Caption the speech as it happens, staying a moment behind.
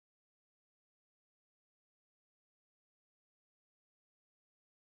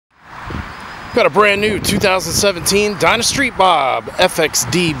Got a brand new 2017 Dyna Street Bob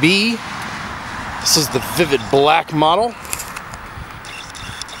FXDB. This is the vivid black model.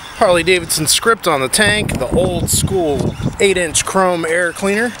 Harley-Davidson script on the tank, the old school 8-inch chrome air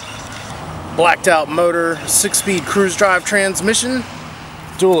cleaner, blacked out motor, 6-speed cruise drive transmission,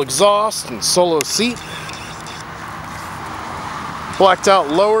 dual exhaust and solo seat, blacked out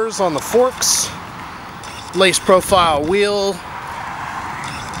lowers on the forks, lace profile wheel,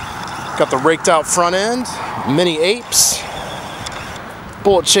 got the raked out front end, mini apes,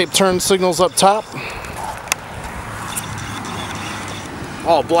 bullet shaped turn signals up top,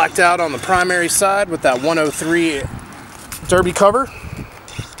 all blacked out on the primary side with that 103 derby cover.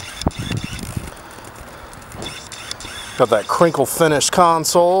 Got that crinkle finish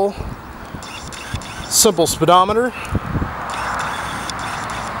console, simple speedometer,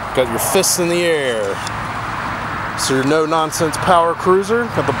 got your fists in the air. So your no-nonsense power cruiser,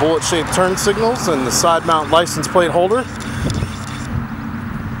 got the bullet-shaped turn signals and the side mount license plate holder.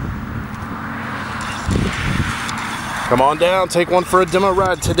 Come on down, take one for a demo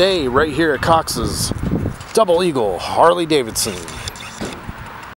ride today right here at Cox's Double Eagle Harley-Davidson.